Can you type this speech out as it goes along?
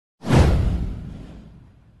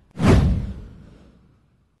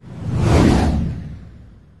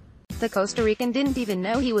The Costa Rican didn't even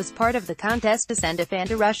know he was part of the contest to send a fan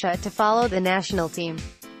to Russia to follow the national team.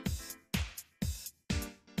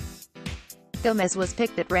 Gomez was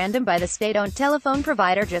picked at random by the state-owned telephone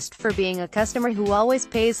provider just for being a customer who always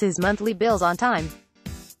pays his monthly bills on time.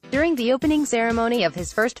 During the opening ceremony of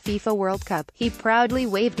his first FIFA World Cup, he proudly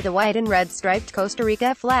waved the white and red striped Costa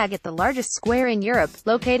Rica flag at the largest square in Europe,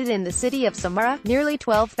 located in the city of Samara, nearly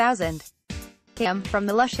 12,000 km from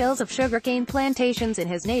the lush hills of sugarcane plantations in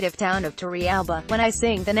his native town of Turrialba. "When I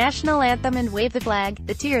sing the national anthem and wave the flag,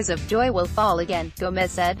 the tears of joy will fall again,"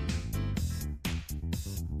 Gomez said.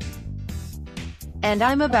 "And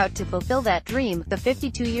I'm about to fulfill that dream." The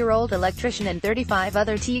 52-year-old electrician and 35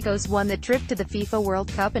 other Ticos won the trip to the FIFA World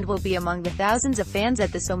Cup and will be among the thousands of fans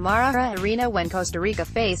at the Samara Arena when Costa Rica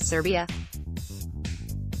face Serbia.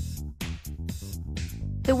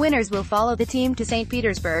 The winners will follow the team to St.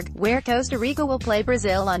 Petersburg, where Costa Rica will play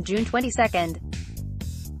Brazil on June 22.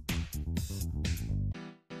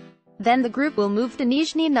 Then the group will move to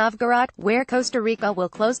Nizhny Novgorod, where Costa Rica will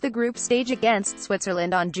close the group stage against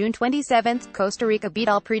Switzerland on June 27. Costa Rica beat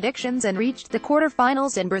all predictions and reached the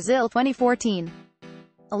quarter-finals in Brazil 2014.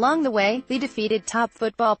 Along the way, they defeated top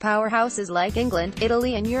football powerhouses like England,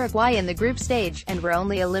 Italy and Uruguay in the group stage, and were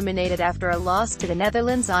only eliminated after a loss to the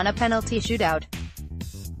Netherlands on a penalty shootout.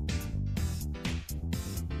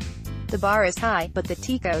 The bar is high, but the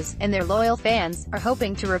Ticos, and their loyal fans, are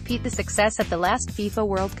hoping to repeat the success of the last FIFA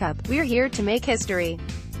World Cup. "We're here to make history.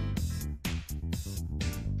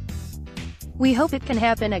 We hope it can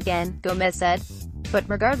happen again," Gomez said. "But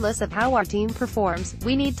regardless of how our team performs,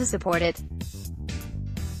 we need to support it.